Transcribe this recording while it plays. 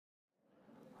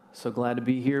So glad to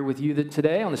be here with you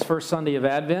today on this first Sunday of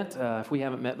Advent. If we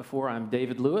haven't met before, I'm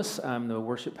David Lewis. I'm the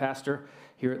worship pastor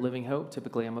here at Living Hope.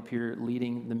 Typically, I'm up here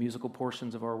leading the musical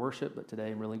portions of our worship, but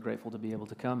today I'm really grateful to be able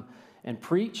to come and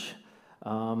preach.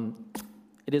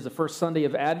 It is the first Sunday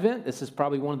of Advent. This is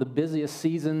probably one of the busiest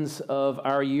seasons of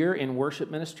our year in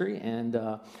worship ministry, and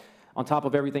on top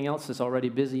of everything else, it's already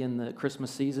busy in the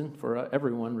Christmas season for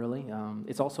everyone, really.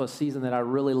 It's also a season that I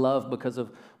really love because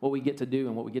of what we get to do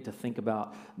and what we get to think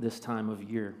about this time of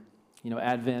year. You know,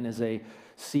 Advent is a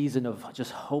season of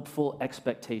just hopeful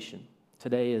expectation.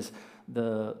 Today is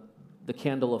the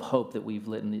candle of hope that we've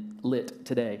lit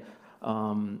today.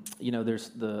 There's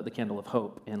the candle of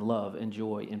hope and love and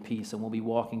joy and peace, and we'll be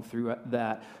walking through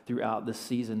that throughout this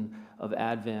season of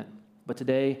Advent. But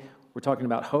today, we're talking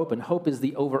about hope, and hope is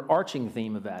the overarching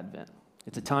theme of Advent.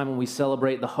 It's a time when we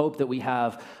celebrate the hope that we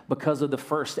have because of the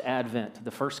first Advent,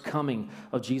 the first coming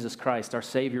of Jesus Christ, our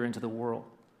Savior, into the world.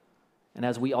 And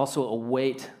as we also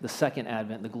await the second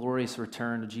Advent, the glorious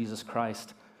return of Jesus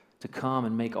Christ to come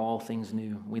and make all things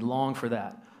new. We long for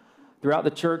that. Throughout the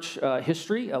church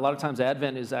history, a lot of times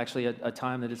Advent is actually a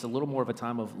time that it's a little more of a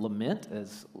time of lament,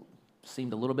 as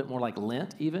seemed a little bit more like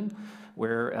Lent even,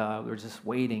 where we're just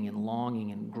waiting and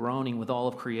longing and groaning with all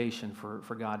of creation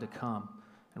for God to come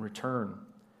and return.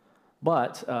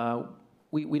 But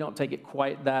we don't take it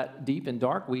quite that deep and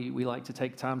dark. We like to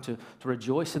take time to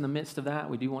rejoice in the midst of that.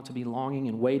 We do want to be longing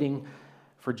and waiting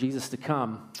for Jesus to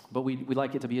come, but we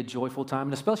like it to be a joyful time.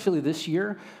 And especially this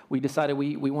year, we decided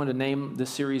we wanted to name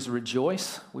this series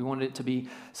Rejoice. We wanted it to be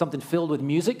something filled with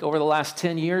music. Over the last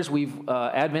 10 years,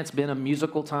 Advent's been a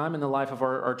musical time in the life of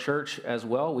our church as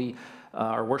well.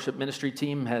 Our worship ministry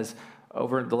team has,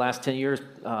 over the last 10 years,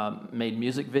 made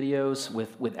music videos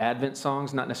with Advent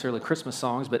songs, not necessarily Christmas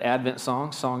songs, but Advent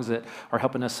songs that are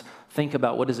helping us think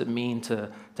about what does it mean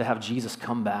to have Jesus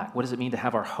come back? What does it mean to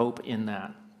have our hope in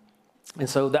that? And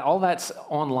so all that's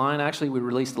online. Actually, we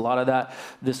released a lot of that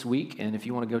this week. And if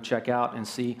you want to go check out and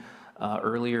see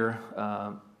earlier,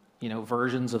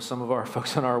 versions of some of our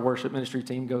folks on our worship ministry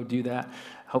team, go do that.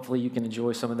 Hopefully, you can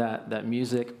enjoy some of that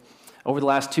music. Over the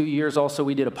last 2 years, also,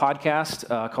 we did a podcast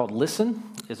called Listen.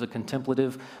 It's a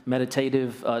contemplative,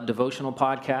 meditative, devotional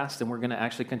podcast, and we're going to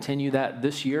actually continue that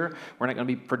this year. We're not going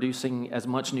to be producing as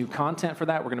much new content for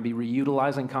that. We're going to be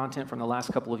reutilizing content from the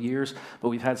last couple of years, but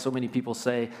we've had so many people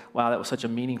say, wow, that was such a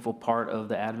meaningful part of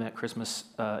the Advent Christmas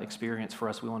experience for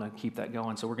us. We want to keep that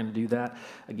going, so we're going to do that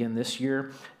again this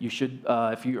year. You should,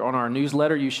 if you're on our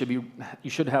newsletter, you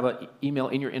should have an email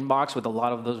in your inbox with a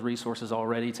lot of those resources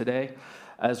already today.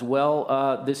 As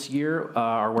well, this year,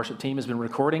 our worship team has been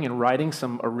recording and writing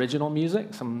some original music.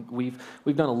 We've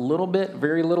done a little bit,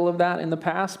 very little of that in the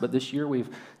past, but this year we've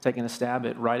taken a stab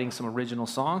at writing some original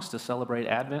songs to celebrate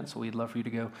Advent, so we'd love for you to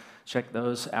go check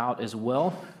those out as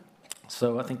well.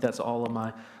 So I think that's all of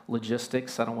my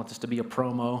logistics. I don't want this to be a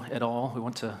promo at all. We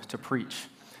want to preach.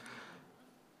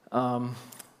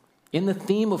 In the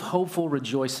theme of hopeful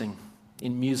rejoicing,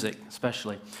 in music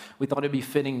especially, we thought it'd be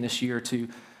fitting this year to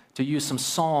use some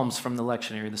psalms from the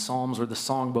lectionary. The psalms are the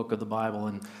songbook of the Bible,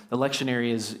 and the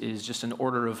lectionary is just an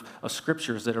order of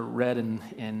scriptures that are read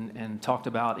and talked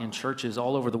about in churches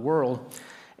all over the world.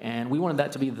 And we wanted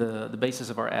that to be the basis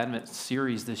of our Advent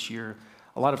series this year.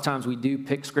 A lot of times we do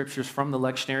pick scriptures from the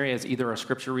lectionary as either our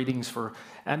scripture readings for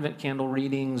Advent candle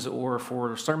readings or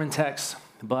for sermon texts,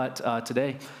 but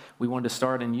today we wanted to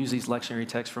start and use these lectionary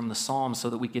texts from the Psalms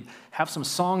so that we could have some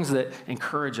songs that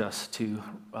encourage us to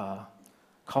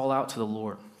call out to the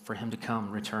Lord for him to come,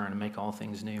 return, and make all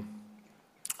things new.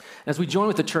 As we join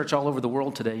with the church all over the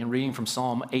world today in reading from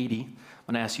Psalm 80, I'm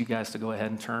going to ask you guys to go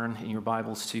ahead and turn in your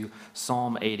Bibles to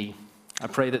Psalm 80. I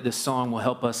pray that this song will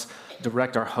help us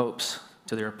direct our hopes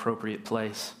to their appropriate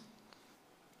place.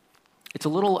 It's a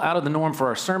little out of the norm for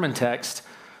our sermon text,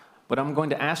 but I'm going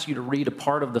to ask you to read a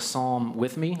part of the psalm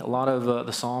with me. A lot of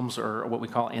the psalms are what we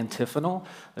call antiphonal.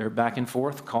 They're back and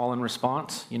forth, call and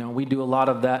response. You know, we do a lot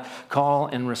of that call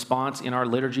and response in our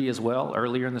liturgy as well.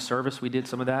 Earlier in the service, we did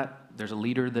some of that. There's a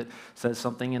leader that says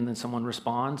something and then someone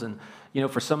responds. And, you know,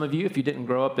 for some of you, if you didn't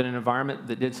grow up in an environment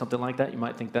that did something like that, you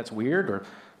might think that's weird or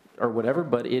whatever,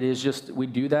 but it is just, we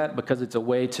do that because it's a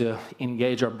way to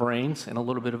engage our brains in a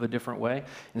little bit of a different way.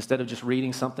 Instead of just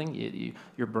reading something,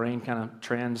 your brain kind of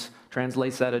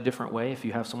translates that a different way if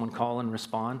you have someone call and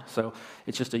respond. So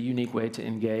it's just a unique way to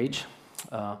engage.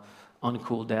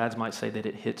 Uncool dads might say that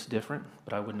it hits different,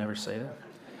 but I would never say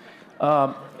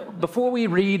that. Before we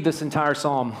read this entire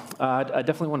psalm, I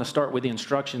definitely want to start with the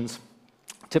instructions.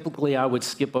 Typically, I would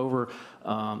skip over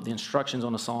the instructions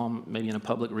on a psalm, maybe in a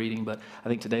public reading, but I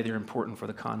think today they're important for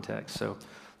the context. So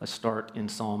Let's start in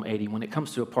Psalm 80. When it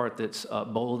comes to a part that's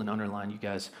bold and underlined, you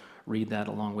guys read that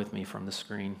along with me from the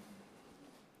screen.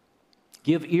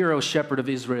 Give ear, O shepherd of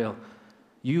Israel,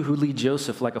 you who lead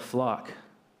Joseph like a flock,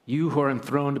 you who are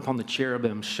enthroned upon the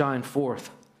cherubim, shine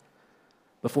forth.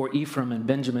 Before Ephraim and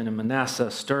Benjamin and Manasseh,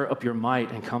 stir up your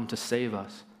might and come to save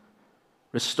us.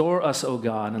 Restore us, O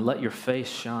God, and let your face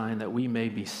shine that we may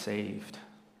be saved.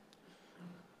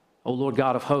 O Lord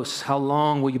God of hosts, how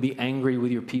long will you be angry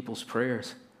with your people's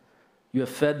prayers? You have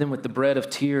fed them with the bread of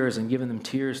tears and given them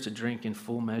tears to drink in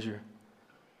full measure.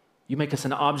 You make us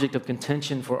an object of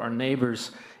contention for our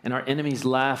neighbors, and our enemies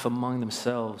laugh among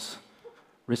themselves.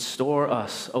 Restore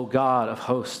us, O God of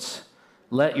hosts.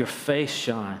 Let your face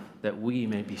shine that we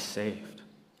may be saved.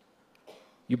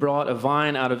 You brought a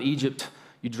vine out of Egypt.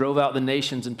 You drove out the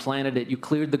nations and planted it. You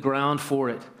cleared the ground for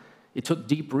it. It took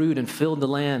deep root and filled the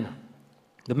land.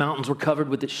 The mountains were covered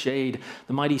with its shade,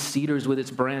 the mighty cedars with its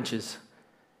branches.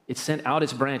 It sent out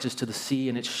its branches to the sea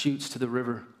and its shoots to the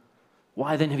river.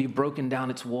 Why then have you broken down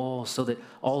its walls so that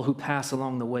all who pass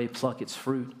along the way pluck its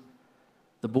fruit?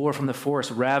 The boar from the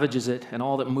forest ravages it, and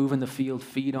all that move in the field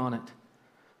feed on it.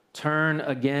 Turn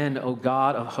again, O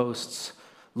God of hosts.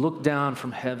 Look down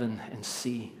from heaven and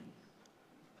see.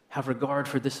 Have regard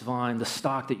for this vine, the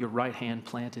stock that your right hand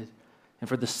planted, and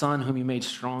for the son whom you made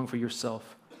strong for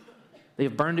yourself. They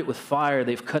have burned it with fire.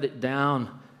 They've cut it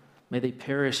down. May they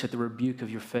perish at the rebuke of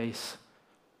your face.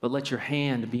 But let your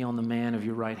hand be on the man of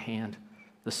your right hand,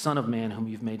 the Son of Man whom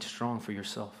you've made strong for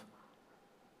yourself.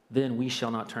 Then we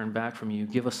shall not turn back from you.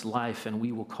 Give us life, and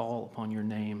we will call upon your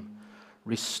name.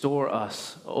 Restore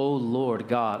us, O Lord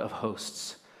God of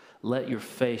hosts. Let your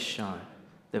face shine,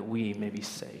 that we may be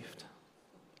saved.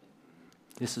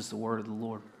 This is the word of the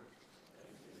Lord.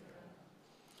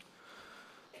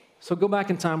 So go back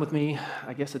in time with me,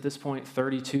 I guess at this point,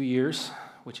 32 years,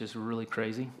 which is really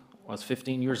crazy. I was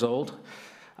 15 years old.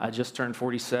 I just turned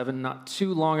 47 not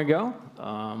too long ago.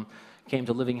 Came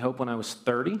to Living Hope when I was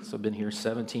 30, so I've been here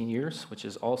 17 years, which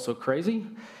is also crazy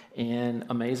and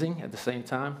amazing at the same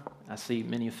time. I see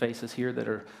many faces here that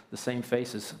are the same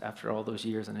faces after all those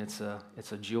years, and it's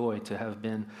a joy to have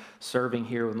been serving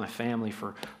here with my family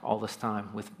for all this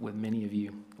time with many of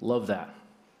you. Love that.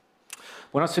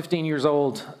 When I was 15 years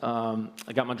old,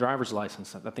 I got my driver's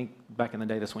license. I think back in the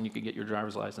day, that's when you could get your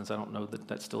driver's license. I don't know that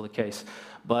that's still the case.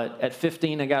 But at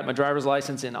 15, I got my driver's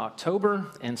license in October,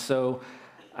 and so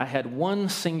I had one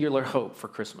singular hope for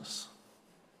Christmas.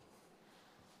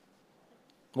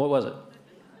 What was it?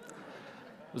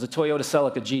 It was a Toyota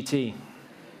Celica GT.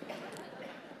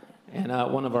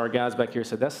 And one of our guys back here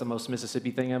said, that's the most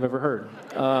Mississippi thing I've ever heard.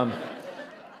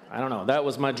 I don't know. That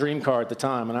was my dream car at the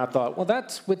time, and I thought, well,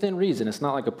 that's within reason. It's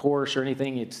not like a Porsche or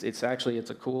anything. It's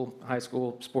a cool high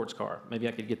school sports car. Maybe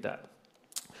I could get that.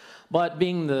 But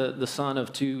being the son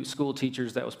of two school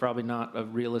teachers, that was probably not a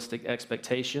realistic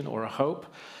expectation or a hope.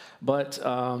 But,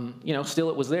 still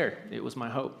it was there. It was my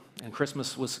hope. And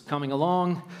Christmas was coming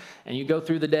along, and you go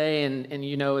through the day, and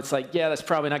it's like, yeah, that's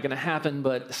probably not going to happen,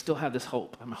 but I still have this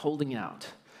hope. I'm holding out.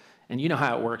 And you know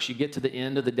how it works. You get to the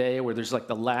end of the day where there's like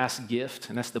the last gift,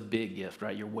 and that's the big gift,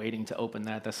 right? You're waiting to open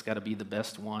that. That's got to be the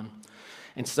best one.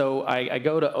 And so I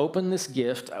go to open this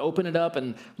gift. I open it up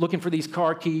and looking for these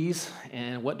car keys,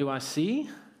 and what do I see?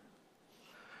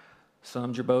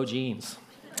 Some Girbaud jeans,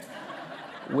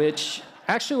 which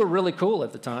actually were really cool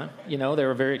at the time. They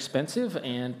were very expensive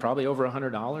and probably over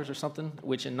 $100 or something,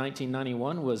 which in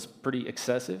 1991 was pretty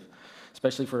excessive,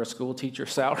 especially for a school teacher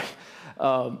salary.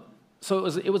 So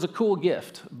it was a cool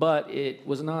gift, but it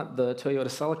was not the Toyota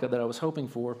Celica that I was hoping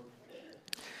for.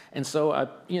 And so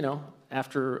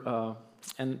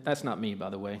and that's not me, by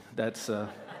the way. That's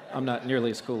I'm not nearly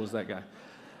as cool as that guy.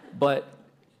 But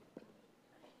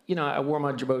I wore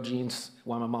my Girbaud jeans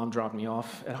while my mom dropped me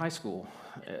off at high school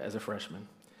as a freshman.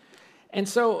 And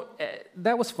so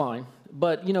that was fine.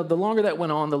 But, the longer that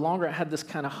went on, the longer I had this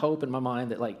kind of hope in my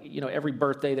mind that, every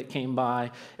birthday that came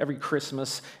by, every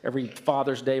Christmas, every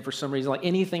Father's Day, for some reason,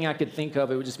 anything I could think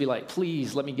of, it would just be like,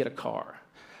 please, let me get a car.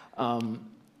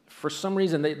 For some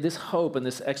reason, this hope and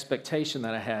this expectation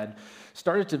that I had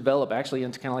started to develop actually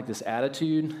into kind of like this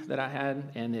attitude that I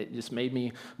had, and it just made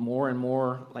me more and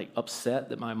more, upset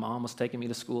that my mom was taking me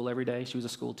to school every day. She was a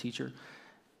school teacher.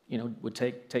 Would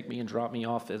take me and drop me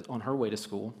off on her way to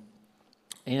school.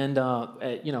 And,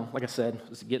 like I said, I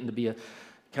was getting to be a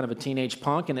kind of a teenage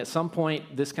punk. And at some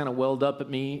point, this kind of welled up at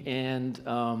me and,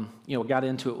 got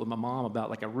into it with my mom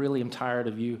about, I really am tired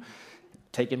of you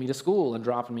taking me to school and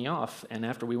dropping me off. And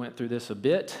after we went through this a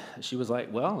bit, she was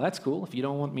like, well, that's cool. If you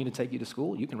don't want me to take you to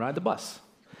school, you can ride the bus.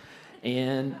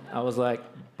 And I was like,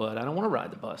 but I don't want to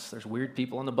ride the bus. There's weird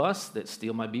people on the bus that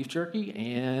steal my beef jerky,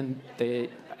 and I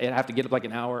have to get up like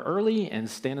an hour early and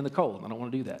stand in the cold. I don't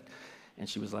want to do that. And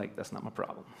she was like, that's not my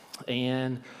problem.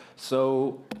 And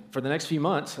so for the next few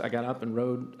months, I got up and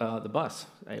rode the bus.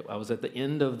 I was at the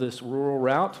end of this rural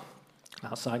route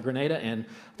outside Grenada, and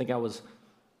I think I was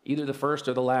either the first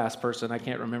or the last person, I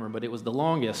can't remember, but it was the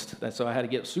longest. So I had to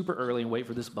get up super early and wait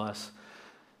for this bus.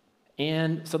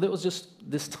 And so that was just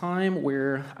this time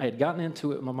where I had gotten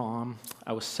into it with my mom.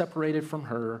 I was separated from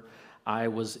her. I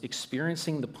was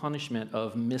experiencing the punishment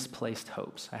of misplaced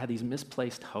hopes. I had these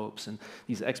misplaced hopes and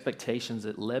these expectations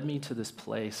that led me to this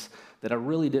place that I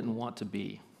really didn't want to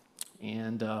be.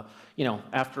 And,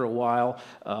 after a while,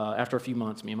 after a few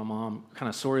months, me and my mom kind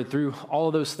of sorted through all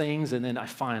of those things. And then I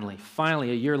finally,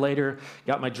 a year later,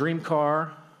 got my dream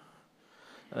car,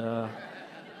 a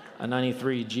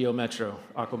 93 Geo Metro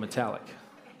Aqua Metallic,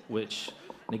 which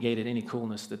negated any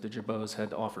coolness that the Gerbos had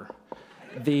to offer.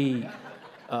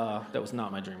 That was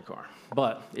not my dream car,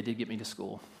 but it did get me to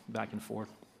school, back and forth.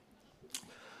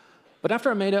 But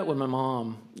after I made up with my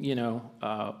mom,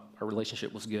 our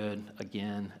relationship was good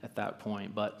again at that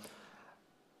point. But,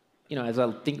 as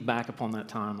I think back upon that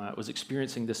time, I was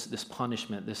experiencing this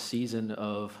punishment, this season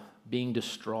of being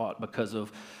distraught because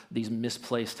of these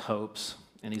misplaced hopes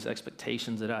and these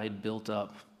expectations that I had built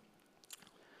up.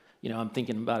 I'm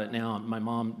thinking about it now. My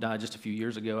mom died just a few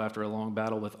years ago after a long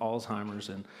battle with Alzheimer's.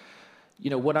 And,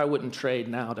 what I wouldn't trade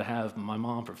now to have my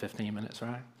mom for 15 minutes,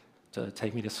 right? To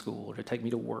take me to school or to take me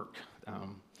to work.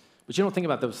 But you don't think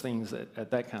about those things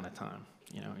at that kind of time.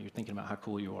 You're thinking about how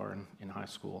cool you are in high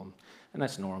school, and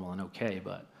that's normal and okay,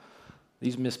 but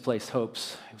these misplaced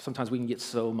hopes, sometimes we can get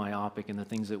so myopic in the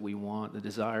things that we want, the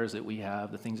desires that we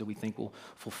have, the things that we think will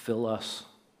fulfill us.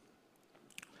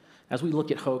 As we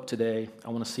look at hope today, I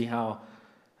want to see how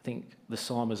I think the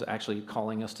psalm is actually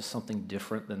calling us to something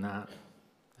different than that.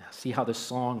 See how this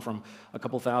song from a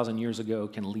couple thousand years ago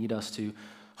can lead us to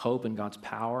hope in God's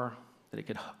power,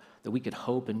 that we could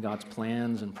hope in God's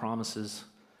plans and promises,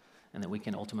 and that we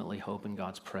can ultimately hope in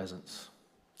God's presence.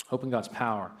 Hope in God's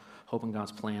power, hope in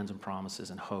God's plans and promises,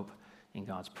 and hope in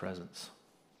God's presence.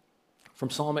 From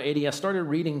Psalm 80, I started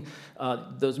reading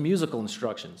those musical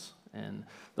instructions, and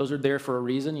those are there for a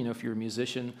reason. If you're a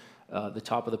musician, the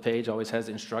top of the page always has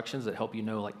instructions that help you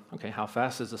know, like, okay, how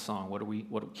fast is the song?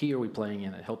 What key are we playing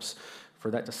in? It helps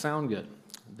for that to sound good.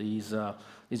 These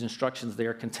instructions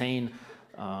there contain,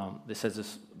 it says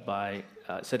this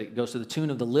said it goes to the tune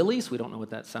of the Lilies. We don't know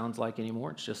what that sounds like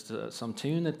anymore. It's just some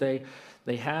tune that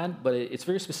they had, but it's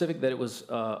very specific that it was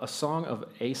a song of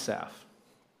Asaph.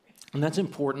 And that's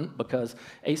important because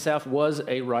Asaph was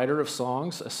a writer of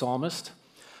songs, a psalmist,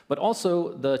 but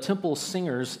also the temple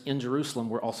singers in Jerusalem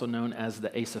were also known as the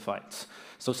Asaphites.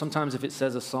 So sometimes if it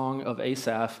says a song of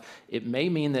Asaph, it may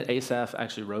mean that Asaph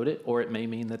actually wrote it, or it may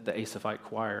mean that the Asaphite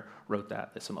choir wrote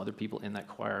that some other people in that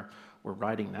choir were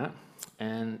writing that.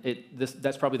 And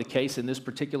that's probably the case in this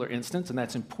particular instance, and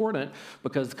that's important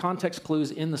because the context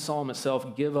clues in the psalm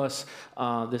itself give us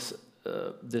this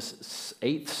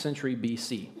 8th century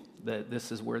BC. That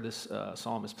this is where this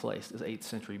psalm is placed, is 8th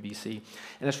century BC. And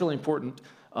that's really important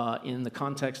in the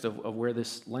context of where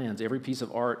this lands. Every piece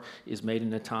of art is made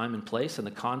in a time and place, and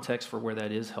the context for where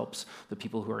that is helps the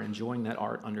people who are enjoying that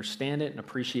art understand it and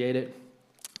appreciate it.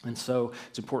 And so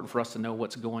it's important for us to know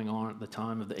what's going on at the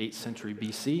time of the 8th century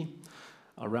BC,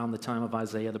 around the time of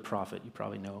Isaiah the prophet. You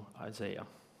probably know Isaiah.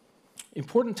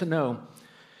 Important to know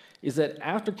is that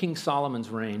after King Solomon's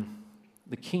reign,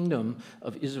 the kingdom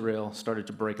of Israel started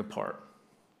to break apart.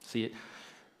 See,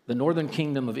 the northern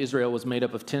kingdom of Israel was made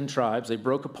up of 10 tribes. They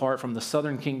broke apart from the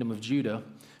southern kingdom of Judah,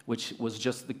 which was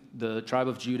just the tribe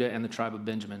of Judah and the tribe of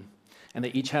Benjamin. And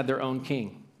they each had their own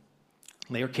king.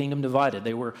 They were kingdom divided.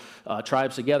 They were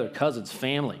tribes together, cousins,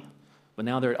 family. But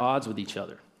now they're at odds with each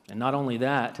other. And not only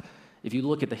that, if you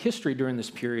look at the history during this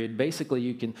period, basically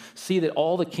you can see that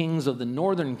all the kings of the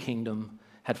northern kingdom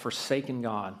had forsaken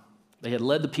God. They had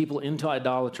led the people into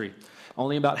idolatry.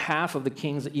 Only about half of the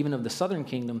kings, even of the southern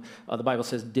kingdom, the Bible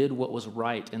says, did what was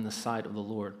right in the sight of the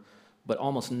Lord. But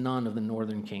almost none of the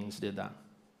northern kings did that.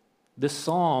 This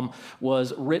psalm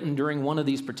was written during one of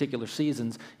these particular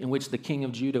seasons in which the king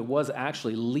of Judah was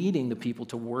actually leading the people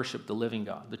to worship the living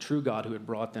God, the true God who had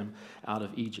brought them out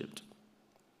of Egypt.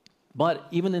 But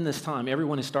even in this time,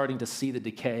 everyone is starting to see the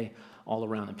decay all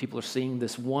around them. People are seeing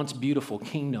this once beautiful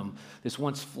kingdom, this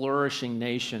once flourishing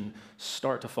nation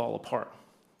start to fall apart.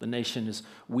 The nation is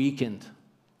weakened.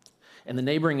 And the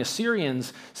neighboring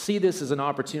Assyrians see this as an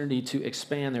opportunity to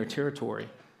expand their territory.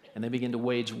 And they begin to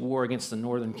wage war against the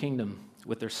northern kingdom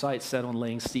with their sights set on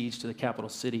laying siege to the capital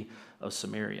city of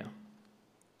Samaria.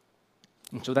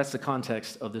 And so that's the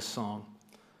context of this song.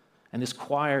 And this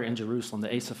choir in Jerusalem,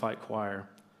 the Asaphite choir,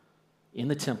 in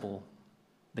the temple,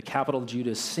 the capital of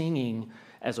Judah, is singing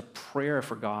as a prayer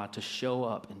for God to show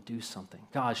up and do something.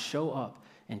 God, show up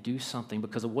and do something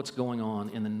because of what's going on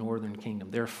in the northern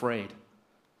kingdom. They're afraid.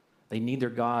 They need their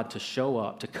God to show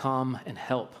up, to come and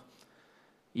help.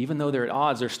 Even though they're at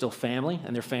odds, they're still family,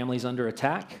 and their family's under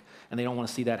attack, and they don't want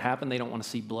to see that happen. They don't want to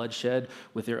see bloodshed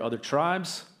with their other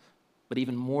tribes. But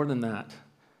even more than that,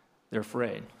 they're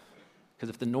afraid. Because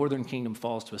if the northern kingdom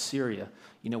falls to Assyria,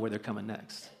 you know where they're coming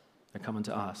next. They're coming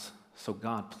to us. So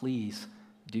God, please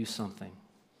do something.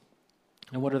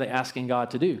 And what are they asking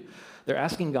God to do? They're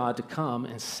asking God to come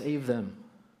and save them.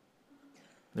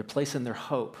 They're placing their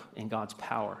hope in God's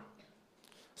power.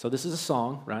 So this is a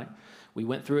song, right? We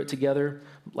went through it together.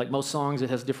 Like most songs, it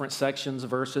has different sections,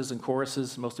 verses, and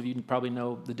choruses. Most of you probably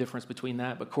know the difference between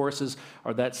that. But choruses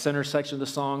are that center section of the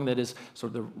song that is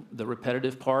sort of the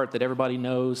repetitive part that everybody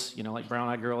knows. You know, like Brown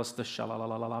Eyed Girl, it's the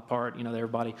sha-la-la-la-la part, you know, that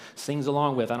everybody sings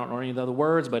along with. I don't know any of the other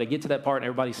words, but I get to that part and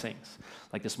everybody sings.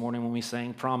 Like this morning when we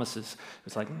sang Promises.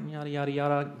 It's like, yada, yada,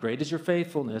 yada, great is your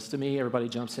faithfulness to me. Everybody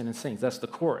jumps in and sings. That's the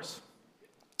chorus.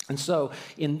 And so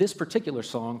in this particular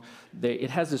song, it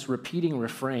has this repeating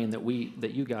refrain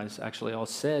that you guys actually all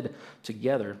said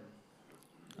together.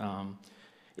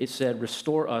 It said,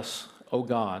 "Restore us, O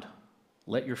God,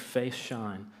 let your face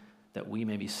shine that we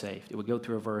may be saved." It would go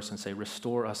through a verse and say,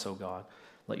 "Restore us, O God,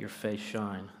 let your face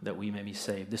shine that we may be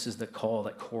saved." This is the call,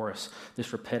 that chorus,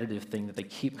 this repetitive thing that they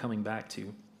keep coming back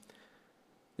to.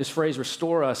 This phrase,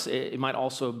 "restore us," it might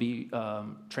also be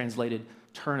translated,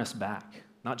 "turn us back."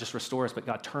 Not just restore us, but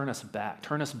God, turn us back.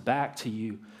 Turn us back to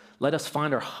you. Let us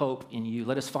find our hope in you.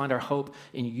 Let us find our hope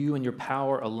in you and your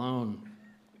power alone.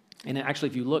 And actually,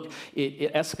 if you look,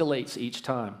 it escalates each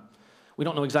time. We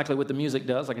don't know exactly what the music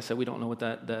does. Like I said, we don't know what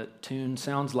that tune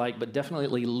sounds like, but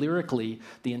definitely lyrically,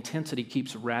 the intensity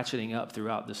keeps ratcheting up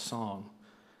throughout this song.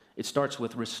 It starts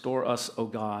with, "Restore us, O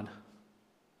God."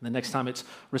 And the next time it's,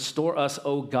 "Restore us,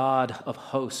 O God of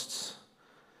hosts."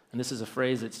 And this is a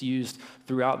phrase that's used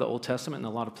throughout the Old Testament in a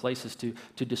lot of places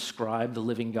to describe the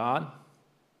living God,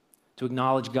 to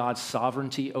acknowledge God's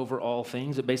sovereignty over all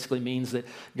things. It basically means that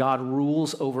God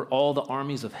rules over all the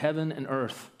armies of heaven and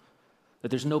earth, that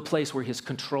there's no place where his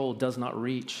control does not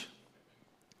reach.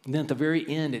 And then at the very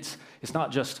end, it's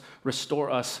not just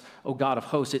 "restore us, O God of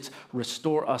hosts," it's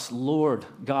 "restore us, Lord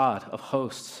God of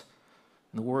hosts."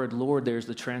 And the word Lord there is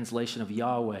the translation of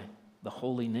Yahweh, the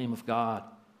holy name of God.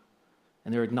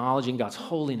 And they're acknowledging God's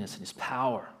holiness and his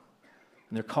power.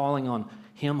 And they're calling on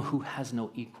him who has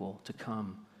no equal to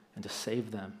come and to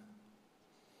save them.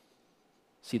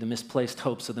 See, the misplaced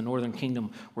hopes of the northern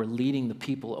kingdom were leading the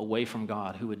people away from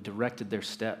God who had directed their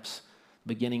steps.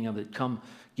 Beginning of it, "Come,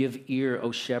 give ear,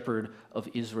 O shepherd of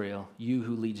Israel, you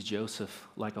who leads Joseph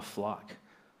like a flock."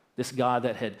 This God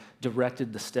that had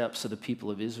directed the steps of the people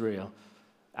of Israel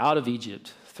out of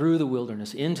Egypt, through the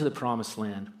wilderness, into the promised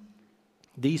land.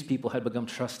 These people had become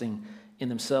trusting in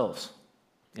themselves,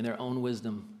 in their own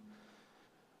wisdom.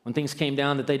 When things came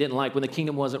down that they didn't like, when the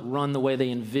kingdom wasn't run the way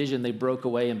they envisioned, they broke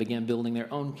away and began building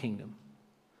their own kingdom.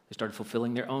 They started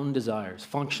fulfilling their own desires.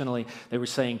 Functionally, they were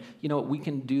saying, you know what, we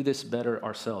can do this better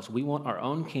ourselves. We want our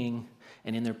own king,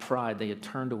 and in their pride, they had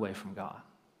turned away from God.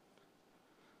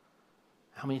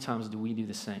 How many times do we do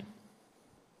the same?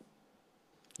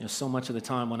 You know, so much of the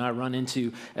time when I run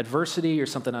into adversity or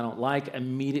something I don't like,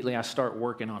 immediately I start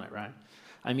working on it, right?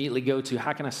 I immediately go to,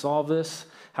 how can I solve this?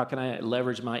 How can I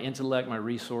leverage my intellect, my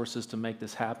resources to make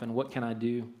this happen? What can I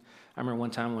do? I remember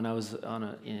one time when I was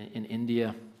in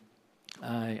India,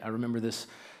 I remember this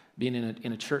being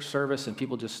in a church service, and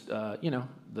people just,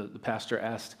 the pastor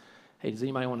asked, "Hey, does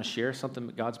anybody want to share something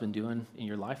that God's been doing in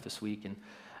your life this week?" And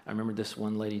I remember this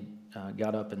one lady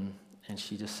got up and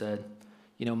she just said,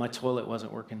 "You know, my toilet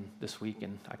wasn't working this week,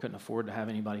 and I couldn't afford to have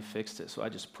anybody fix it, so I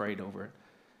just prayed over it.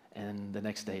 And the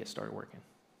next day it started working."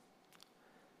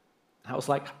 I was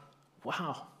like,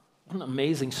 wow, what an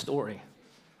amazing story.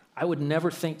 I would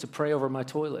never think to pray over my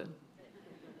toilet.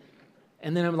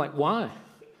 And then I'm like, why?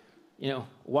 You know,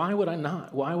 why would I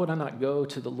not? Why would I not go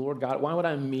to the Lord God? Why would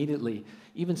I immediately,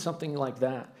 even something like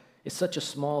that? It's such a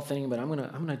small thing, but I'm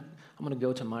gonna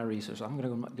go to my resources. I'm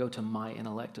gonna go to my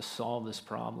intellect to solve this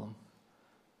problem.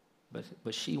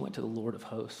 But she went to the Lord of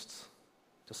hosts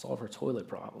to solve her toilet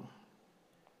problem.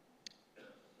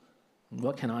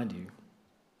 What can I do?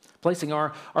 Placing our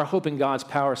hope in God's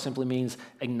power simply means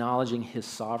acknowledging his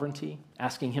sovereignty,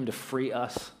 asking him to free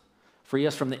us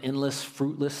from the endless,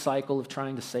 fruitless cycle of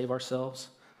trying to save ourselves,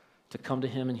 to come to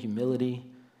him in humility,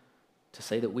 to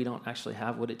say that we don't actually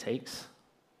have what it takes.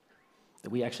 that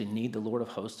we actually need the Lord of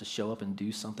hosts to show up and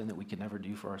do something that we could never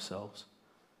do for ourselves.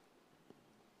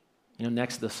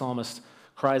 Next, the psalmist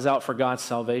cries out for God's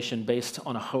salvation based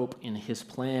on a hope in his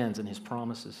plans and his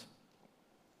promises.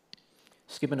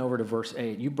 Skipping over to verse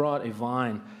 8, you brought a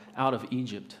vine out of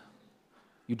Egypt.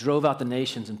 You drove out the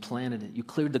nations and planted it. You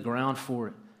cleared the ground for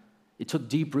it. It took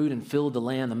deep root and filled the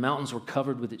land. The mountains were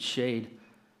covered with its shade,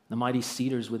 the mighty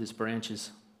cedars with its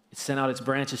branches. It sent out its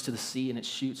branches to the sea and its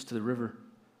shoots to the river.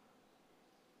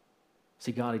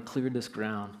 See, God had cleared this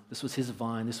ground. This was his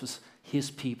vine. This was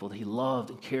his people that he loved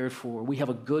and cared for. We have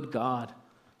a good God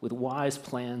with wise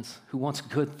plans who wants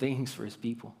good things for his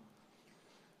people.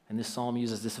 And this psalm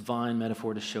uses this vine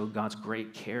metaphor to show God's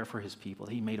great care for his people.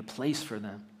 He made a place for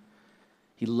them.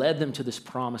 He led them to this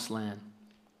promised land.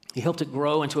 He helped it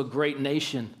grow into a great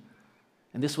nation.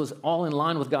 And this was all in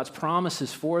line with God's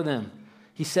promises for them.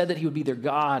 He said that he would be their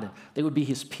God. They would be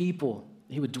his people.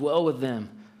 He would dwell with them.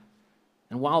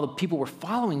 And while the people were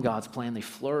following God's plan, they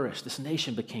flourished. This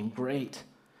nation became great.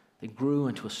 They grew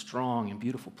into a strong and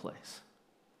beautiful place.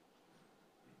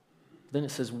 Then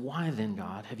it says, why then,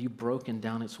 God, have you broken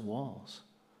down its walls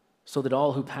so that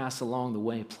all who pass along the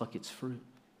way pluck its fruit?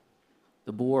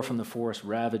 The boar from the forest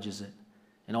ravages it,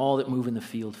 and all that move in the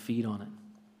field feed on it.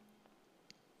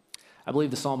 I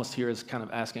believe the psalmist here is kind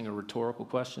of asking a rhetorical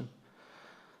question.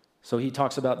 So he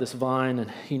talks about this vine, and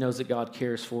he knows that God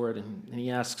cares for it, and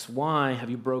he asks, why have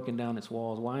you broken down its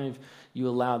walls? Why have you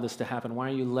allowed this to happen? Why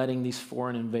are you letting these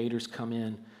foreign invaders come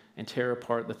in and tear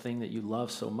apart the thing that you love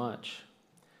so much?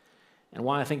 And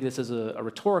why I think this is a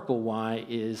rhetorical why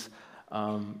is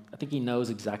I think he knows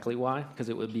exactly why, because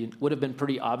it would have been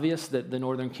pretty obvious that the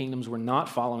northern kingdoms were not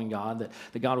following God,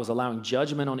 that God was allowing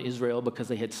judgment on Israel because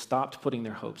they had stopped putting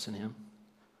their hopes in him,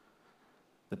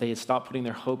 that they had stopped putting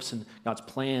their hopes in God's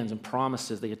plans and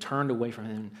promises. They had turned away from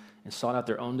him and sought out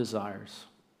their own desires.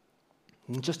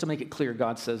 And just to make it clear,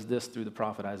 God says this through the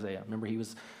prophet Isaiah. Remember, he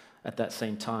was at that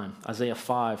same time. Isaiah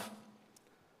 5.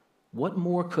 What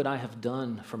more could I have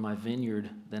done for my vineyard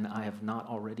than I have not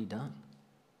already done?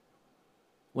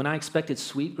 When I expected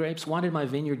sweet grapes, why did my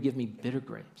vineyard give me bitter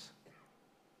grapes?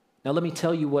 Now let me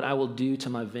tell you what I will do to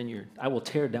my vineyard. I will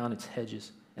tear down its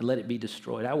hedges and let it be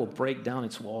destroyed. I will break down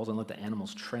its walls and let the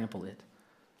animals trample it.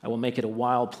 I will make it a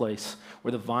wild place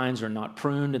where the vines are not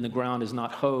pruned and the ground is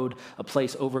not hoed, a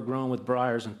place overgrown with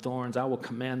briars and thorns. I will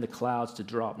command the clouds to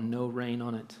drop no rain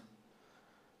on it.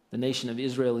 The nation of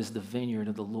Israel is the vineyard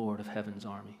of the Lord of heaven's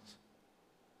armies.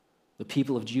 The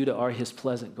people of Judah are his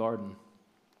pleasant garden.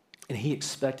 And he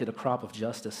expected a crop of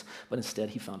justice, but instead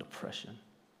he found oppression.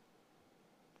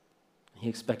 He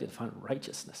expected to find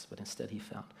righteousness, but instead he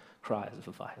found cries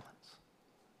of violence.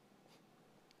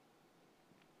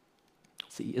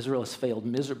 See, Israel has failed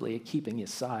miserably at keeping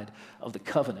his side of the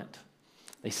covenant.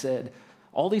 They said,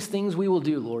 all these things we will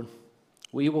do, Lord.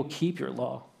 We will keep your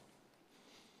law.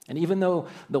 And even though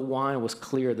the wine was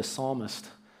clear, the psalmist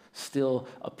still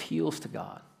appeals to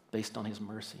God based on his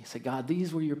mercy. He said, God,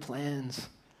 these were your plans.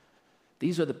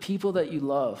 These are the people that you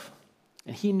love.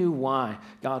 And he knew why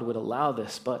God would allow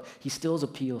this, but he still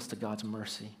appeals to God's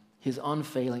mercy, his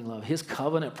unfailing love, his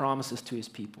covenant promises to his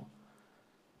people.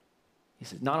 He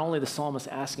said, not only the psalmist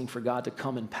asking for God to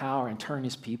come in power and turn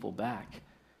his people back,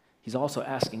 he's also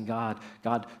asking God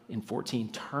in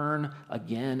 14, turn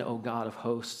again, O God of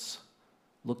hosts.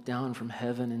 Look down from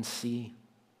heaven and see.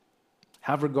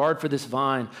 Have regard for this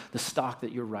vine, the stock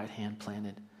that your right hand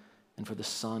planted, and for the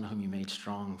son whom you made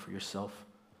strong for yourself.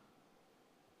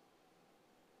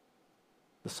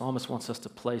 The psalmist wants us to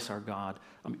place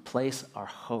our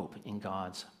hope in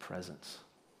God's presence.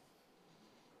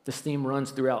 This theme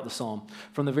runs throughout the psalm.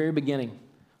 From the very beginning,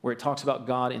 where it talks about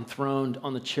God enthroned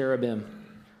on the cherubim,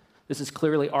 this is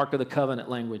clearly Ark of the Covenant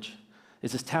language.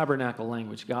 This is tabernacle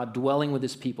language, God dwelling with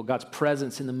his people, God's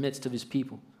presence in the midst of his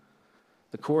people.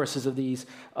 The choruses of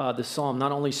the psalm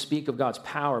not only speak of God's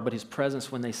power, but his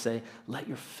presence when they say, let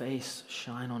your face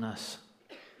shine on us.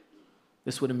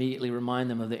 This would immediately remind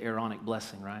them of the Aaronic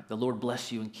blessing, right? The Lord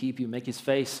bless you and keep you, make his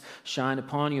face shine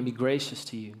upon you and be gracious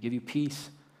to you, give you peace.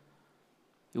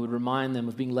 It would remind them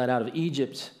of being led out of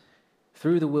Egypt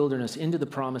through the wilderness into the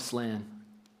promised land.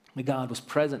 That God was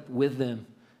present with them.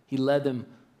 He led them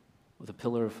with a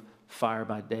pillar of fire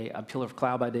by day, a pillar of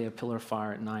cloud by day, a pillar of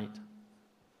fire at night.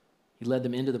 He led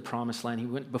them into the promised land. He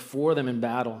went before them in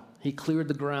battle. He cleared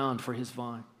the ground for his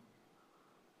vine.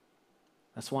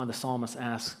 That's why the psalmist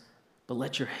asks, but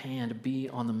let your hand be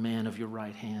on the man of your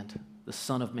right hand, the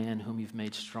Son of Man whom you've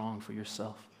made strong for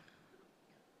yourself.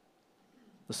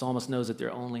 The psalmist knows that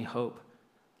their only hope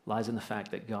lies in the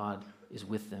fact that God is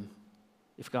with them.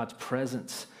 If God's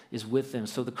presence is with them.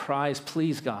 So the cry is,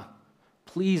 please, God,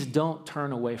 Please don't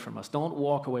turn away from us. Don't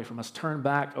walk away from us. Turn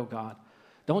back, oh God.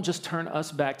 Don't just turn us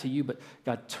back to you, but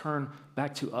God, turn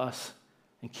back to us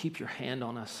and keep your hand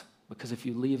on us, because if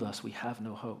you leave us, we have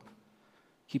no hope.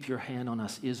 Keep your hand on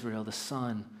us, Israel, the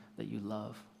son that you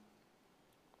love.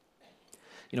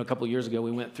 You know, a couple years ago,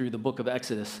 we went through the book of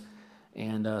Exodus,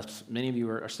 and many of you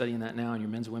are studying that now in your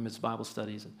men's and women's Bible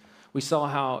studies. And we saw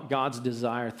how God's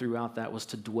desire throughout that was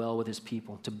to dwell with his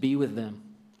people, to be with them.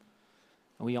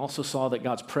 And we also saw that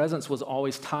God's presence was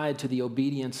always tied to the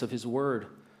obedience of his word.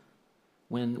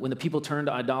 When the people turned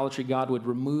to idolatry, God would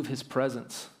remove his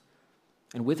presence.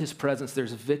 And with his presence,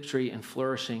 there's victory and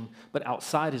flourishing. But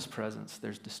outside his presence,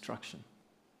 there's destruction.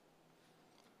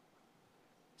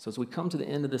 So as we come to the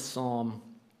end of this psalm,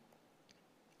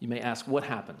 you may ask, what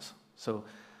happens? So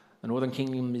the northern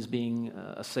kingdom is being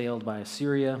assailed by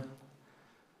Assyria.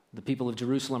 The people of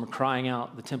Jerusalem are crying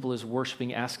out. The temple is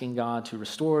worshiping, asking God to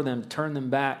restore them, to turn them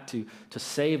back, to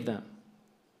save them.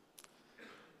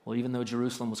 Well, even though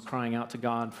Jerusalem was crying out to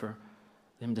God for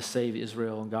him to save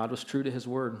Israel, God was true to his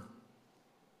word.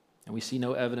 And we see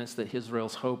no evidence that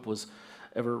Israel's hope was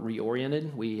ever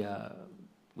reoriented. We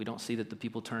don't see that the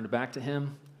people turned back to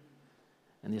him.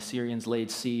 And the Assyrians laid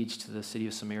siege to the city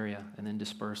of Samaria and then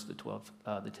dispersed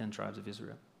the 10 tribes of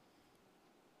Israel.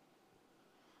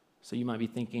 So you might be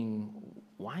thinking,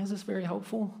 why is this very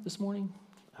hopeful this morning?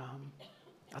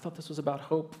 I thought this was about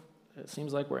hope. It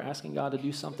seems like we're asking God to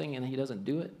do something and he doesn't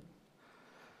do it.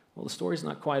 Well, the story's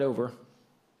not quite over.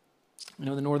 You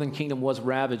know, the northern kingdom was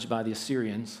ravaged by the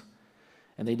Assyrians,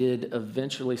 and they did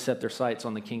eventually set their sights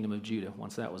on the kingdom of Judah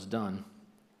once that was done.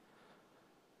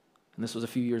 And this was a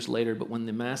few years later, but when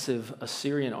the massive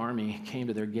Assyrian army came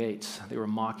to their gates, they were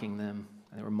mocking them,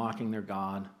 and they were mocking their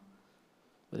God.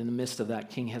 But in the midst of that,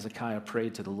 King Hezekiah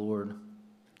prayed to the Lord.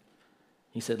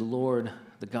 He said, Lord,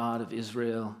 the God of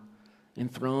Israel,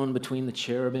 enthroned between the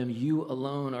cherubim, you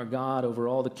alone are God over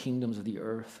all the kingdoms of the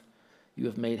earth. You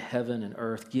have made heaven and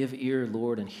earth. Give ear,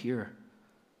 Lord, and hear.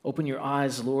 Open your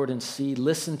eyes, Lord, and see.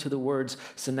 Listen to the words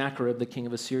Sennacherib, the king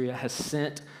of Assyria, has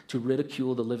sent to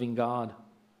ridicule the living God.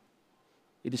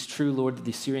 It is true, Lord, that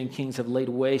the Assyrian kings have laid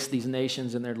waste these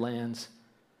nations and their lands.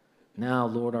 Now,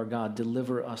 Lord our God,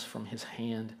 deliver us from his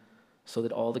hand, so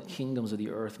that all the kingdoms of the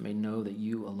earth may know that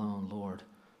you alone, Lord,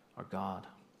 are God.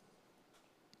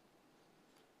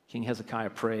 King Hezekiah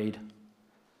prayed,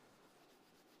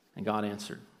 and God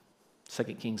answered. 2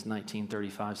 Kings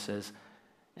 19:35 says,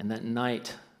 and that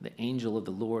night the angel of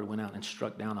the Lord went out and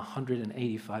struck down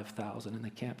 185,000 in the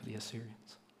camp of the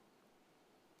Assyrians.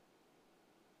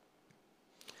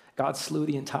 God slew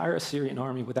the entire Assyrian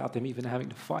army without them even having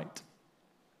to fight.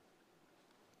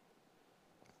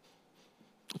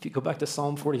 If you go back to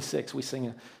Psalm 46, we sing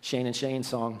a Shane and Shane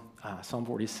song, Psalm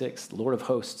 46, the Lord of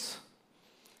Hosts.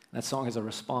 That song is a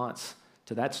response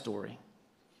to that story.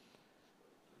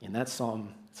 In that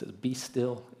psalm, it says, be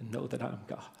still and know that I am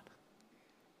God.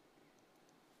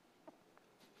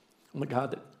 I'm the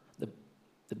God that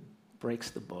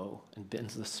breaks the bow and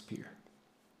bends the spear,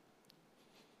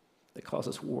 that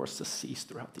causes wars to cease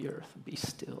throughout the earth. Be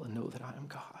still and know that I am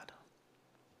God.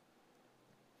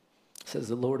 It says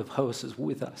the Lord of hosts is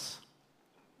with us.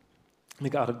 The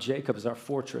God of Jacob is our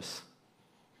fortress.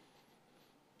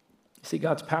 You see,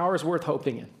 God's power is worth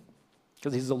hoping in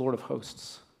because he's the Lord of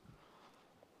hosts.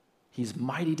 He's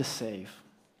mighty to save.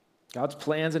 God's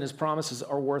plans and his promises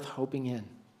are worth hoping in.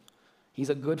 He's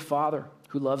a good father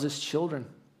who loves his children.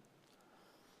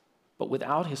 But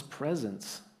without his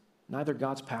presence, neither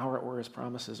God's power or his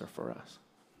promises are for us.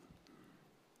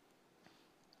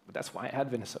 But that's why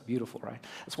Advent is so beautiful, right?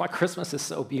 That's why Christmas is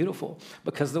so beautiful,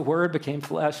 because the Word became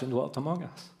flesh and dwelt among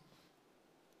us.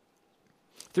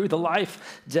 Through the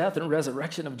life, death, and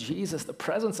resurrection of Jesus, the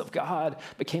presence of God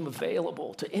became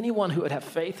available to anyone who would have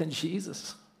faith in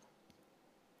Jesus.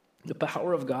 The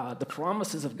power of God, the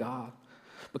promises of God.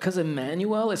 Because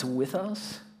Emmanuel is with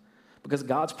us, because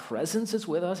God's presence is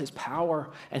with us, his power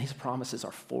and his promises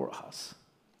are for us.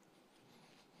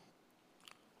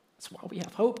 That's why we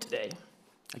have hope today.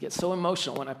 I get so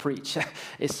emotional when I preach.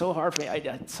 It's so hard for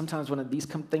me. Sometimes when these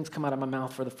things come out of my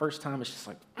mouth for the first time, it's just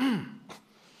like,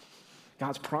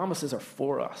 God's promises are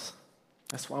for us.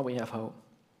 That's why we have hope.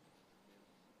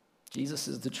 Jesus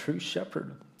is the true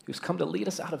shepherd who's come to lead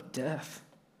us out of death.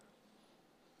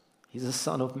 He's the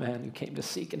Son of Man who came to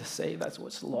seek and to save that's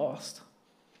what's lost.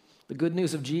 The good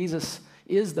news of Jesus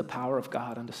is the power of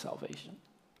God unto salvation.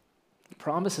 The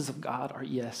promises of God are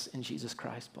yes in Jesus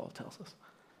Christ, Paul tells us.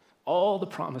 All the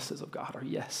promises of God are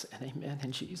yes and amen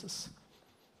in Jesus.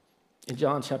 In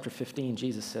John chapter 15,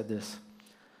 Jesus said this,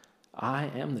 I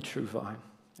am the true vine,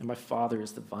 and my Father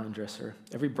is the vine dresser.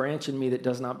 Every branch in me that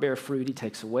does not bear fruit, he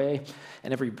takes away,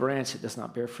 and every branch that does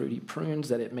not bear fruit, he prunes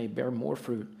that it may bear more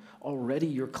fruit. Already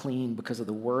you're clean because of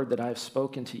the word that I have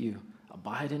spoken to you.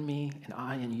 Abide in me, and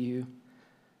I in you.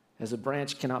 As a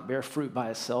branch cannot bear fruit by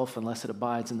itself unless it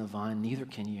abides in the vine, neither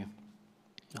can you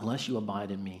unless you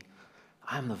abide in me.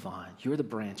 I am the vine, you're the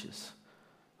branches.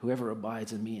 Whoever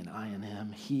abides in me and I in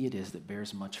him, he it is that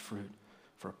bears much fruit.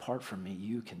 For apart from me,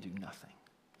 you can do nothing.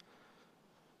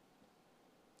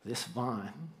 This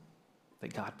vine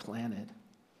that God planted,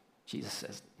 Jesus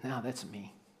says, now that's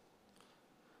me.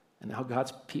 And now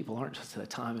God's people aren't just at a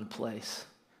time and place.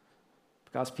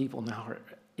 God's people now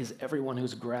is everyone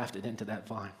who's grafted into that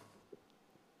vine.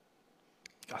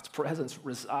 God's presence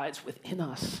resides within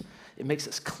us. It makes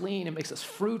us clean. It makes us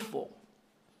fruitful.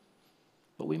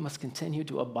 But we must continue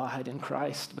to abide in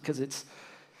Christ because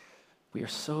we are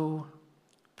so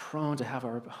prone to have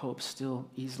our hopes still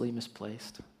easily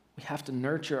misplaced. We have to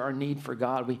nurture our need for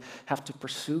God. We have to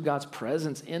pursue God's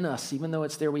presence in us. Even though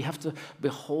it's there, we have to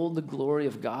behold the glory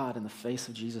of God in the face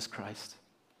of Jesus Christ.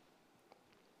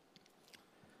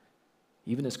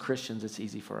 Even as Christians, it's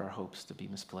easy for our hopes to be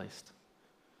misplaced.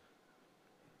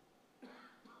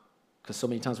 Because so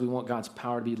many times we want God's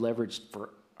power to be leveraged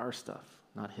for our stuff,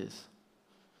 not his.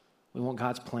 We want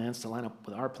God's plans to line up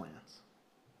with our plans.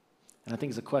 And I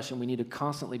think it's a question we need to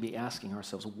constantly be asking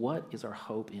ourselves, what is our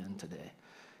hope in today?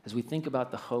 As we think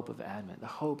about the hope of Advent, the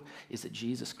hope is that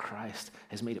Jesus Christ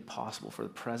has made it possible for the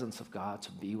presence of God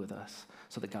to be with us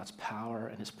so that God's power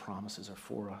and his promises are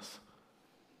for us.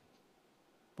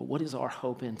 But what is our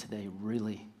hope in today,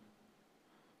 really?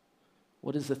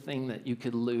 What is the thing that you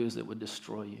could lose that would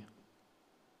destroy you?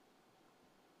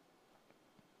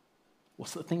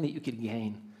 What's the thing that you could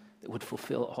gain that would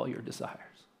fulfill all your desires?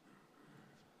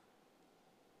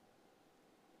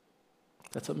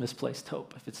 That's a misplaced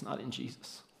hope if it's not in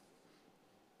Jesus.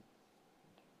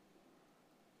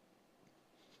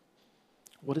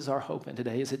 What is our hope in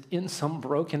today? Is it in some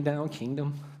broken down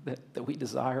kingdom that we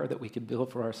desire, that we could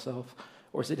build for ourselves?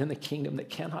 Or is it in the kingdom that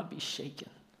cannot be shaken?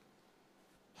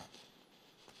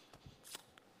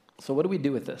 So what do we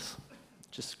do with this?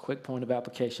 Just a quick point of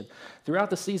application. Throughout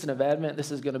the season of Advent,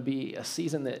 this is going to be a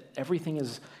season that everything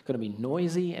is going to be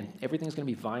noisy and everything's going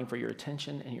to be vying for your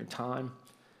attention and your time.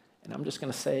 And I'm just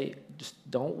going to say, just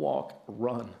don't walk,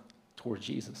 run toward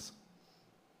Jesus.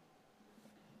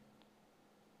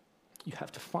 You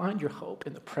have to find your hope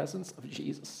in the presence of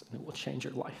Jesus, and it will change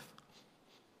your life.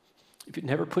 If you've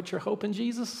never put your hope in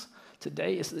Jesus,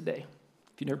 today is the day.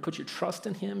 If you never put your trust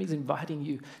in him, he's inviting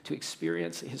you to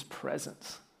experience his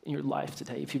presence in your life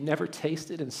today. If you've never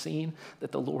tasted and seen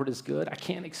that the Lord is good, I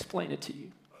can't explain it to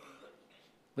you,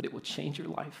 but it will change your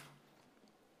life.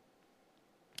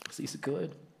 Because he's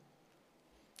good.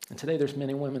 And today there's men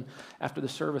and women after the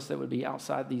service that would be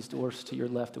outside these doors to your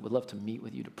left that would love to meet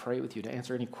with you, to pray with you, to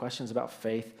answer any questions about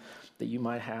faith that you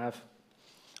might have.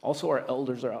 Also, our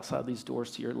elders are outside these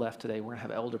doors to your left today. We're going to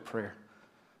have elder prayer.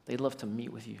 They'd love to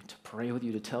meet with you, to pray with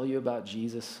you, to tell you about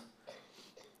Jesus.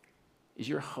 Is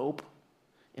your hope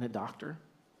in a doctor?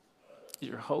 Is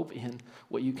your hope in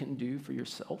what you can do for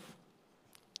yourself?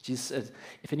 Jesus says,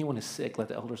 if anyone is sick, let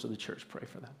the elders of the church pray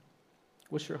for them.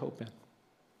 What's your hope in?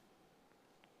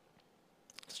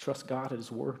 Let's trust God at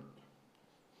his word.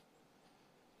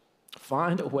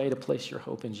 Find a way to place your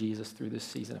hope in Jesus through this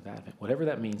season of Advent, whatever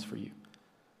that means for you.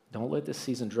 Don't let this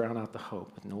season drown out the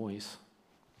hope with noise.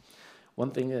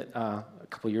 One thing that a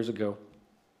couple years ago,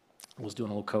 I was doing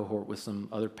a little cohort with some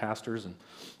other pastors, and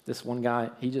this one guy,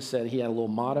 he just said he had a little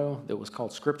motto that was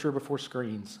called Scripture Before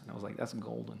Screens. And I was like, that's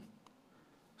golden.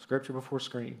 Scripture before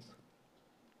screens.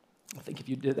 I think if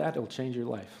you did that, it'll change your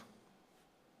life.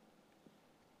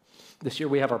 This year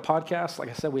we have our podcast. Like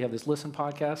I said, we have this Listen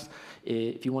podcast.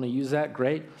 If you want to use that,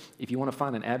 great. If you want to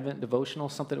find an Advent devotional,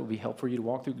 something that would be helpful for you to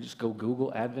walk through, just go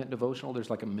Google Advent devotional. There's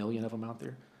like 1 million of them out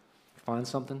there. Find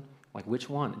something. Like which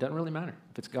one? It doesn't really matter.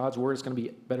 If it's God's word, it's going to be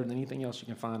better than anything else you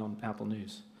can find on Apple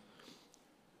News.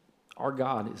 Our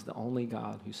God is the only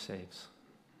God who saves.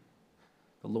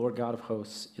 The Lord God of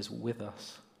hosts is with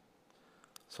us.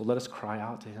 So let us cry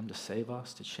out to him to save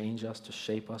us, to change us, to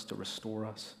shape us, to restore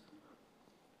us.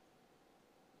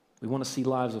 We want to see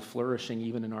lives of flourishing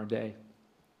even in our day.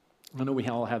 I know we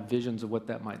all have visions of what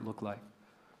that might look like.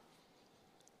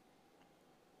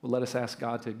 But let us ask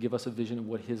God to give us a vision of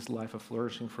what his life of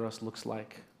flourishing for us looks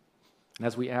like. And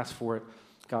as we ask for it,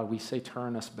 God, we say,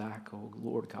 turn us back, O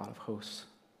Lord God of hosts,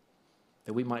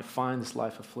 that we might find this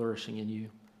life of flourishing in you,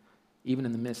 even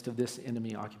in the midst of this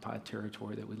enemy-occupied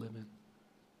territory that we live in.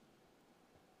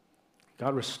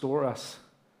 God, restore us.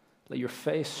 Let your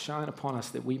face shine upon us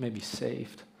that we may be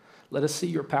saved. Let us see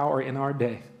your power in our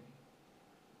day.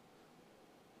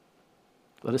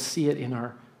 Let us see it in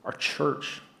our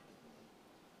church.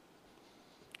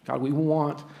 God, we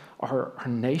want our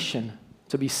nation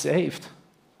to be saved.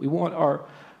 We want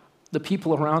the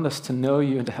people around us to know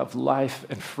you and to have life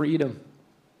and freedom.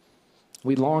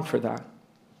 We long for that.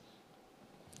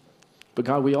 But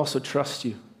God, we also trust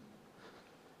you.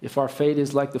 If our fate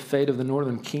is like the fate of the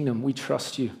northern kingdom, we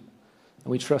trust you. And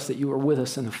we trust that you are with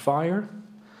us in the fire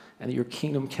and that your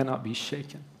kingdom cannot be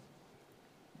shaken.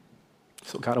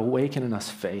 So God, awaken in us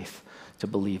faith to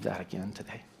believe that again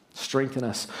today. Strengthen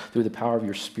us through the power of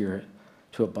your Spirit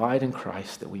to abide in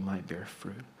Christ that we might bear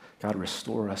fruit. God,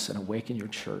 restore us and awaken your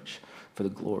church for the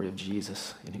glory of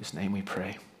Jesus, in whose name we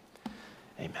pray.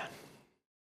 Amen.